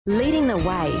Leading the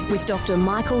Way with Dr.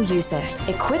 Michael Youssef,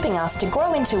 equipping us to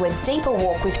grow into a deeper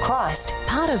walk with Christ.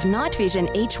 Part of Night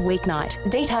Vision each weeknight.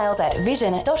 Details at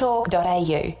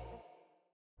vision.org.au.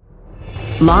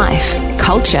 Life,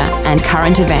 culture and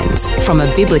current events from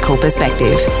a biblical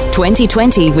perspective.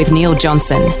 2020 with Neil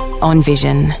Johnson on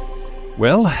Vision.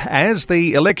 Well, as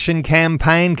the election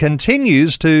campaign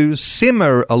continues to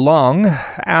simmer along,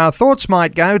 our thoughts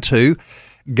might go to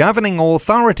governing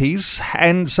authorities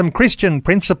and some Christian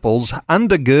principles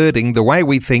undergirding the way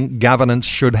we think governance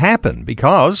should happen,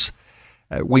 because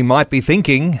we might be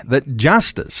thinking that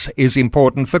justice is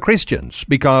important for Christians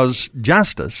because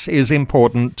justice is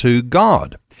important to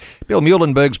God. Bill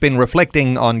Muehlenberg's been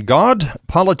reflecting on God,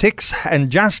 politics and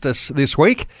justice this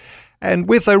week, and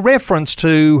with a reference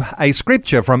to a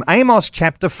scripture from Amos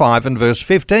chapter 5 and verse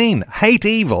 15, hate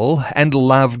evil and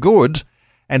love good,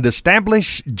 and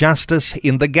establish justice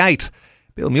in the gate.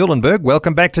 Bill Muehlenberg,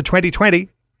 welcome back to 2020.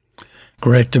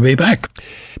 Great to be back.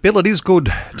 Bill, it is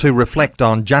good to reflect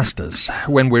on justice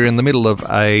when we're in the middle of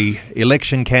an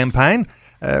election campaign.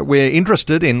 We're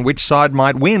interested in which side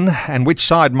might win and which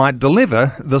side might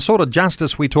deliver the sort of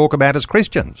justice we talk about as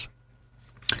Christians.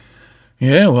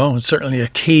 Yeah, well, it's certainly a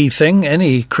key thing.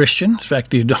 Any Christian, in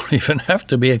fact, you don't even have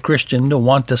to be a Christian to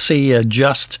want to see a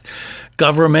just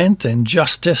government and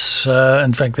justice.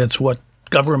 In fact, that's what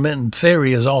government in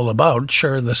theory is all about.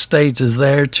 Sure, the state is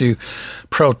there to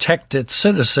protect its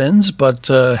citizens, but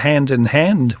hand in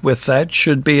hand with that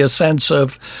should be a sense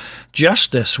of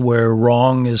justice where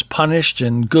wrong is punished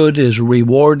and good is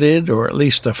rewarded or at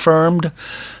least affirmed.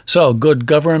 So good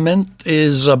government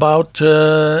is about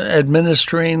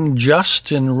administering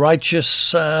just and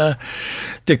righteous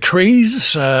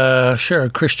decrees. Sure, a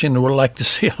Christian would like to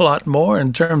see a lot more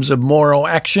in terms of moral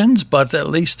actions, but at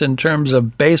least in terms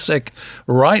of basic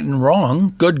right and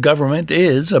wrong, good government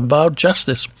is about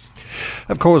justice.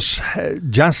 Of course,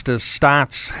 justice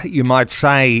starts, you might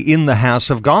say, in the house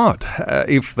of God.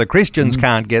 If the Christians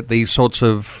can't get these sorts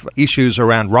of issues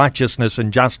around righteousness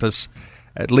and justice,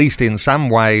 at least in some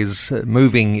ways,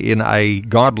 moving in a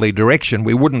godly direction,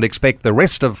 we wouldn't expect the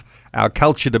rest of our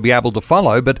culture to be able to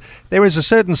follow. But there is a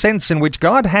certain sense in which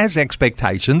God has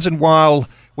expectations, and while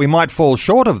we might fall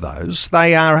short of those,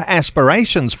 they are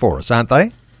aspirations for us, aren't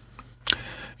they?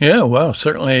 Yeah, well,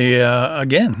 certainly,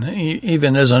 again,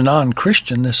 even as a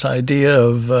non-Christian, this idea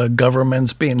of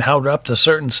governments being held up to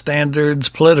certain standards,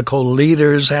 political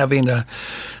leaders having a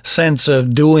sense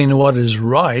of doing what is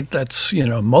right, that's,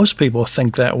 most people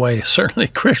think that way. Certainly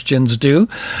Christians do.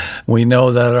 We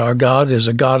know that our God is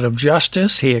a God of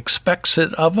justice. He expects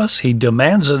it of us. He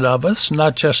demands it of us,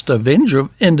 not just of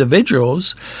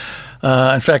individuals.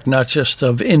 In fact, not just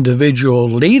of individual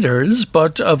leaders,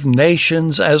 but of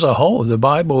nations as a whole. The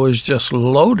Bible is just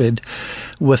loaded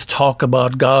with talk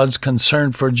about God's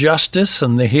concern for justice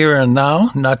and the here and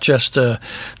now, not just in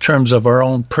terms of our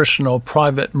own personal,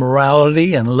 private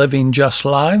morality and living just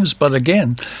lives, but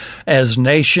again, as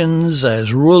nations,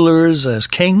 as rulers, as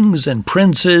kings and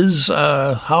princes,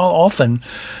 how often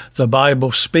the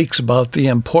Bible speaks about the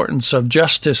importance of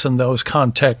justice in those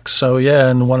contexts. So yeah,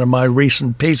 in one of my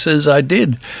recent pieces, I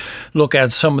did look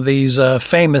at some of these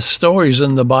famous stories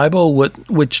in the Bible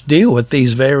which deal with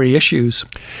these very issues.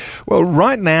 Well,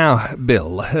 right now,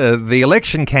 Bill, the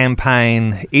election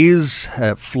campaign is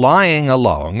flying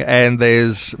along, and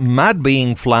there's mud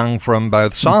being flung from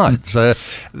both sides.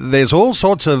 There's all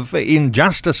sorts of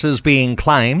injustices being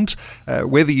claimed.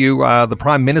 Whether you are the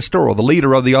Prime Minister or the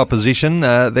leader of the opposition,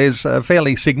 there's a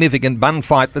fairly significant bun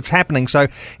fight that's happening. So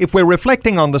if we're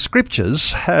reflecting on the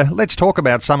scriptures, let's talk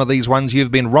about some of these ones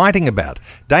you've been writing about.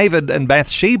 David and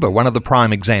Bathsheba, one of the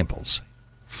prime examples.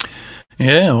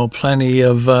 Yeah, well, plenty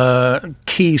of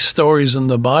key stories in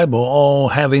the Bible, all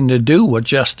having to do with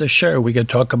justice. Sure, we could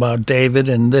talk about David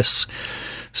and this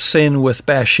sin with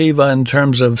Bathsheba in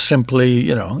terms of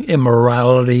simply,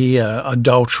 immorality,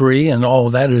 adultery, and all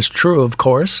that is true, of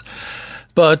course.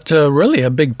 But really a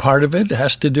big part of it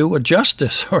has to do with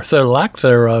justice, or the lack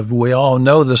thereof. We all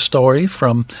know the story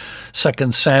from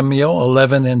 2 Samuel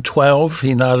 11 and 12.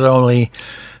 He not only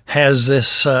has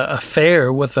this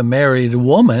affair with a married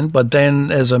woman, but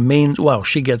then as a means,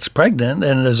 she gets pregnant,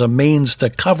 and as a means to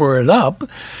cover it up,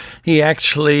 he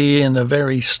actually, in a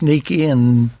very sneaky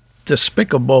and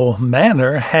despicable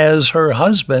manner, has her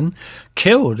husband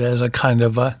killed as a kind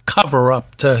of a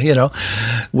cover-up to,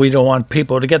 we don't want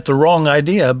people to get the wrong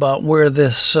idea about where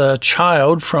this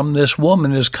child from this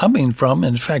woman is coming from.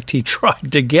 In fact, he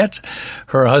tried to get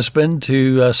her husband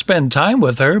to spend time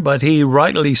with her, but he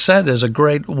rightly said, as a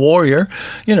great warrior,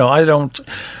 I don't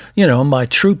my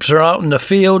troops are out in the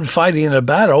field fighting a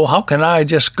battle. How can I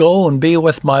just go and be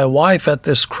with my wife at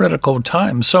this critical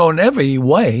time? So in every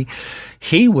way,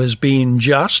 he was being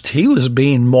just, he was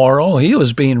being moral, he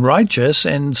was being righteous,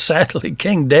 and sadly,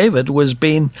 King David was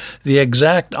being the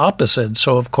exact opposite.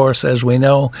 So, of course, as we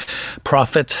know,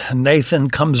 Prophet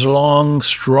Nathan comes along,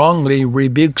 strongly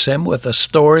rebukes him with a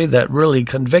story that really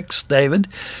convicts David.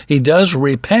 He does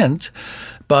repent,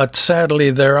 but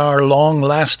sadly, there are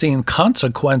long-lasting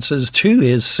consequences to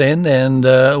his sin, and,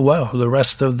 the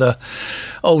rest of the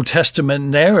Old Testament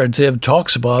narrative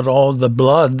talks about all the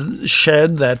blood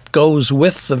shed that goes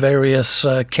with the various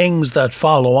kings that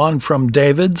follow on from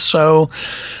David. So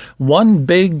one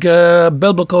big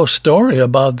biblical story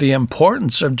about the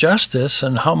importance of justice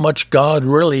and how much God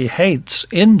really hates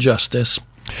injustice.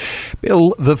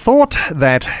 Bill, the thought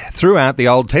that throughout the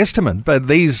Old Testament, but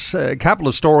these couple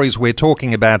of stories we're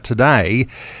talking about today,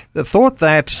 the thought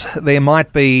that there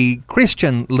might be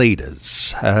Christian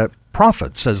leaders,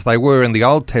 prophets as they were in the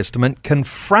Old Testament,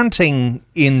 confronting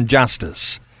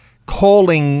injustice,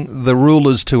 calling the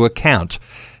rulers to account.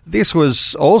 This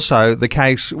was also the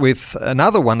case with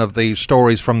another one of these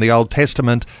stories from the Old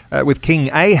Testament with King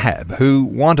Ahab, who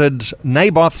wanted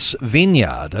Naboth's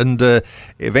vineyard and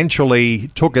eventually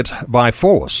took it by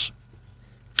force.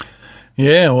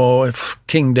 Yeah, well, if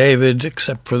King David,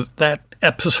 except for that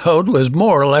episode, was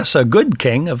more or less a good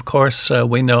king, of course,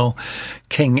 we know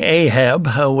King Ahab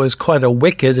was quite a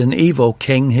wicked and evil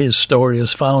king. His story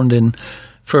is found in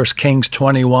 1 Kings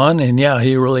 21, and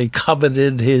he really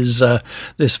coveted his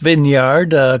this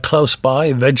vineyard close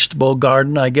by, vegetable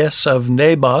garden, I guess, of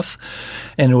Naboth,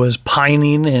 and was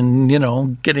pining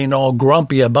and, getting all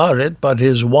grumpy about it. But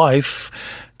his wife,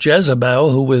 Jezebel,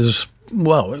 who was,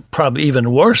 probably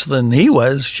even worse than he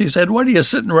was, she said, "What are you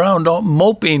sitting around all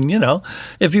moping,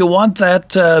 If you want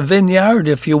that vineyard,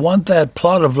 if you want that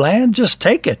plot of land, just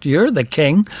take it. You're the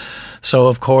king." So,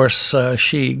 of course,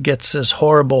 she gets this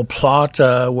horrible plot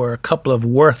where a couple of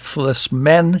worthless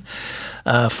men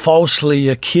falsely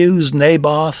accuse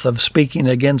Naboth of speaking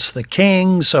against the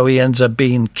king, so he ends up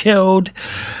being killed.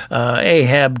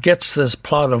 Ahab gets this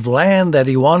plot of land that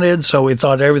he wanted, so he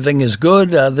thought everything is good.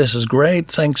 This is great.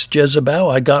 Thanks, Jezebel.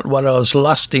 I got what I was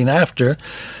lusting after.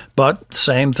 But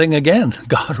same thing again.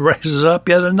 God raises up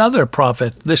yet another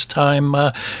prophet. This time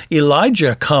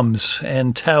Elijah comes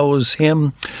and tells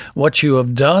him, what you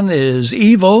have done is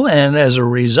evil, and as a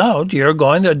result, you're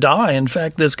going to die. In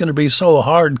fact, it's going to be so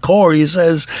hardcore. He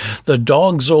says the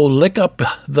dogs will lick up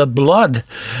the blood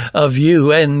of you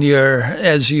and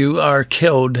as you are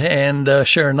killed. And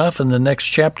sure enough, in the next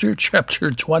chapter,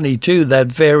 chapter 22, that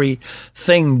very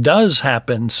thing does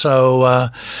happen. So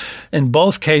in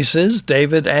both cases,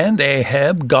 David and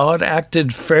Ahab, God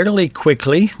acted fairly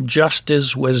quickly.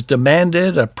 Justice was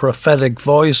demanded, a prophetic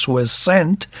voice was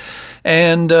sent,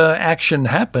 and action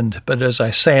happened. But as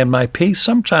I say in my piece,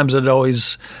 sometimes it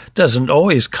doesn't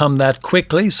always come that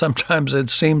quickly. Sometimes it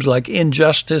seems like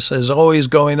injustice is always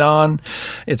going on.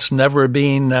 It's never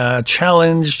being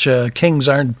challenged. Kings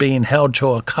aren't being held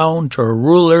to account, or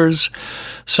rulers.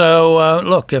 So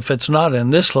look, if it's not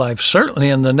in this life, certainly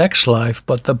in the next life.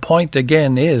 But the point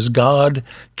again is God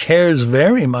cares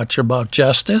very much about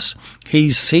justice.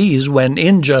 He sees when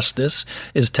injustice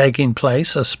is taking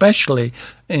place, especially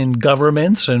in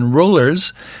governments and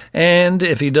rulers, and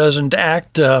if he doesn't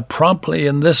act promptly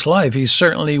in this life, he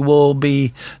certainly there will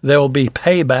be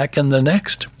payback in the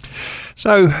next.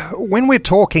 So when we're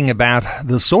talking about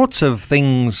the sorts of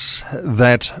things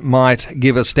that might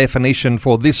give us definition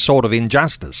for this sort of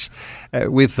injustice,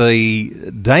 with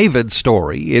the David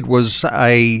story, it was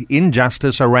a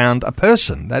injustice around a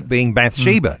person, that being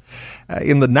Bathsheba.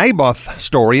 In the Naboth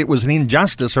story, it was an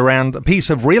injustice around a piece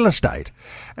of real estate.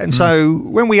 And so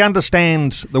when we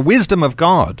understand the wisdom of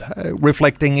God,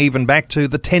 reflecting even back to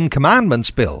the Ten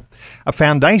Commandments bill, a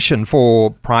foundation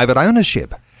for private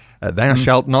ownership, thou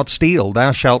shalt not steal,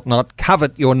 thou shalt not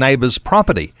covet your neighbour's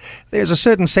property. There's a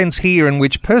certain sense here in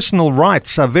which personal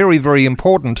rights are very, very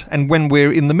important. And when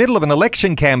we're in the middle of an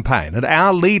election campaign and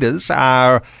our leaders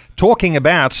are talking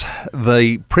about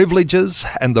the privileges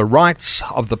and the rights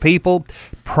of the people,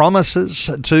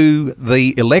 promises to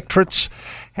the electorates,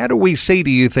 how do we see, do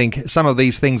you think, some of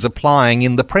these things applying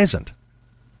in the present?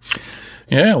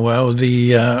 Yeah, well,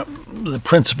 the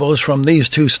principles from these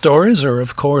two stories are,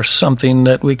 of course, something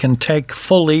that we can take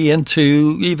fully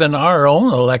into even our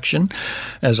own election.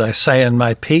 As I say in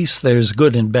my piece, there's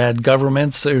good and bad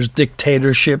governments, there's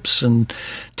dictatorships and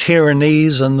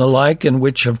tyrannies and the like, in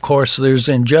which, of course, there's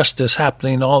injustice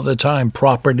happening all the time.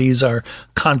 Properties are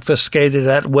confiscated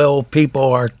at will, people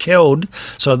are killed.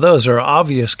 So those are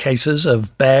obvious cases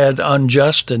of bad,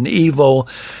 unjust, and evil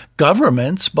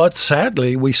governments, but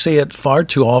sadly we see it far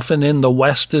too often in the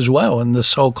West as well, in the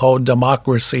so-called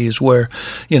democracies where,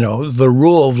 the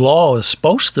rule of law is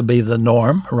supposed to be the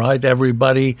norm, right?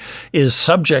 Everybody is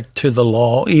subject to the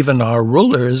law, even our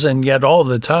rulers, and yet all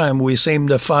the time we seem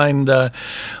to find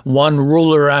one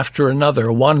ruler after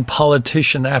another, one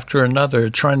politician after another,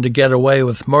 trying to get away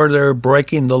with murder,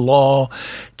 breaking the law,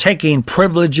 taking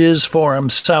privileges for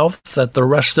himself that the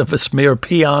rest of us mere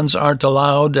peons aren't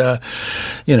allowed.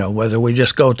 Whether we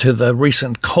just go to the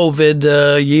recent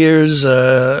COVID years,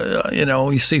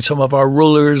 we see some of our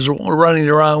rulers running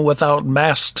around without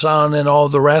masks on and all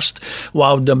the rest,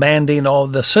 while demanding all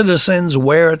the citizens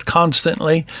wear it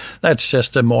constantly. That's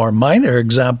just a more minor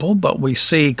example, but we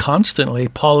see constantly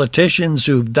politicians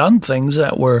who've done things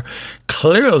that were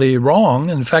clearly wrong.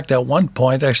 In fact, at one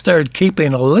point, I started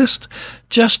keeping a list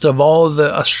just of all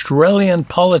the Australian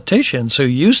politicians who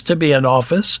used to be in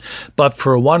office, but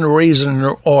for one reason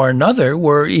or another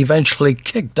were eventually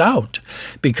kicked out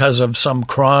because of some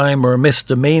crime or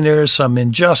misdemeanor, some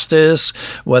injustice,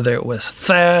 whether it was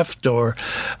theft or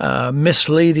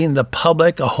misleading the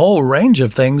public, a whole range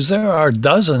of things. There are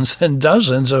dozens and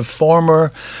dozens of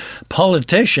former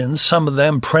politicians, some of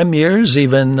them premiers,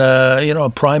 even,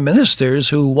 prime ministers,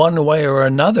 who one way or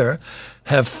another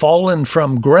have fallen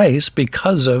from grace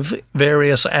because of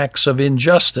various acts of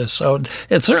injustice. So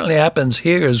it certainly happens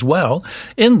here as well.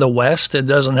 In the West, it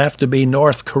doesn't have to be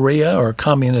North Korea or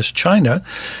communist China.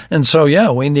 And so,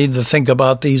 we need to think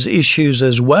about these issues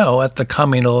as well at the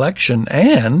coming election.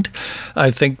 And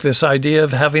I think this idea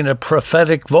of having a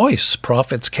prophetic voice.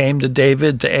 Prophets came to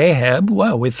David, to Ahab.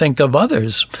 Well, we think of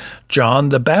others. John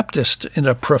the Baptist in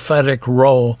a prophetic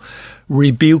role,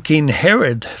 rebuking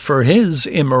Herod for his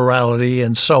immorality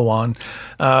and so on.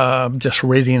 Just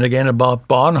reading again about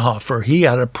Bonhoeffer, he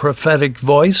had a prophetic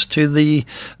voice to the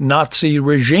Nazi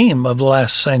regime of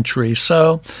last century.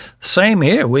 So same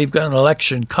here. We've got an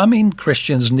election coming.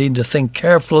 Christians need to think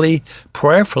carefully,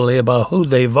 prayerfully about who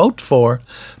they vote for.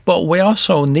 But we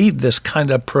also need this kind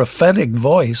of prophetic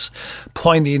voice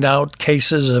pointing out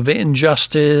cases of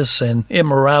injustice and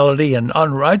immorality and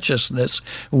unrighteousness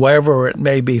wherever it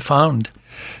may be found.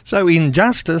 So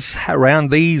injustice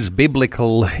around these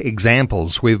biblical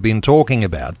examples we've been talking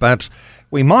about, but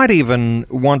we might even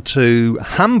want to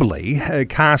humbly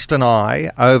cast an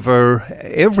eye over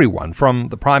everyone, from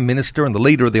the Prime Minister and the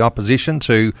Leader of the Opposition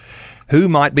to who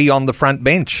might be on the front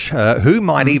bench, who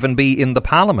might even be in the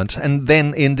Parliament, and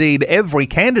then indeed every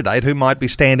candidate who might be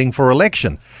standing for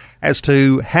election, as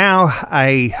to how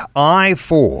a eye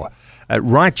for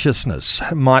righteousness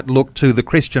might look to the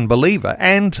Christian believer,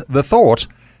 and the thought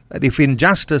that if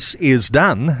injustice is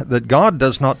done, that God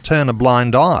does not turn a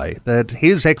blind eye, that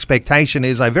his expectation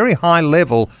is a very high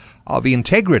level of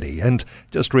integrity. And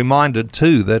just reminded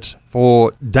too that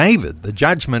for David, the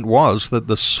judgment was that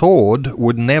the sword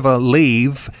would never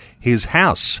leave his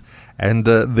house, and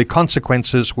the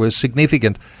consequences were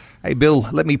significant. Hey, Bill,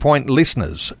 let me point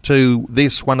listeners to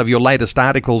this, one of your latest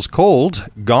articles called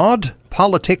God,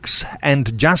 Politics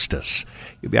and Justice.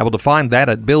 You'll be able to find that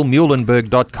at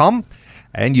billmuhlenberg.com,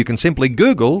 and you can simply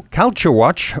Google Culture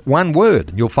Watch, one word,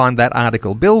 and you'll find that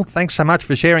article. Bill, thanks so much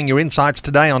for sharing your insights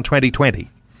today on 2020.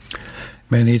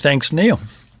 Many thanks, Neil.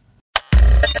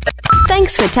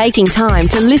 Thanks for taking time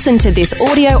to listen to this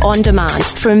audio on demand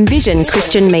from Vision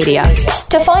Christian Media.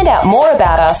 To find out more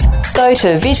about us, go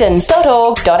to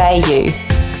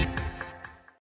vision.org.au.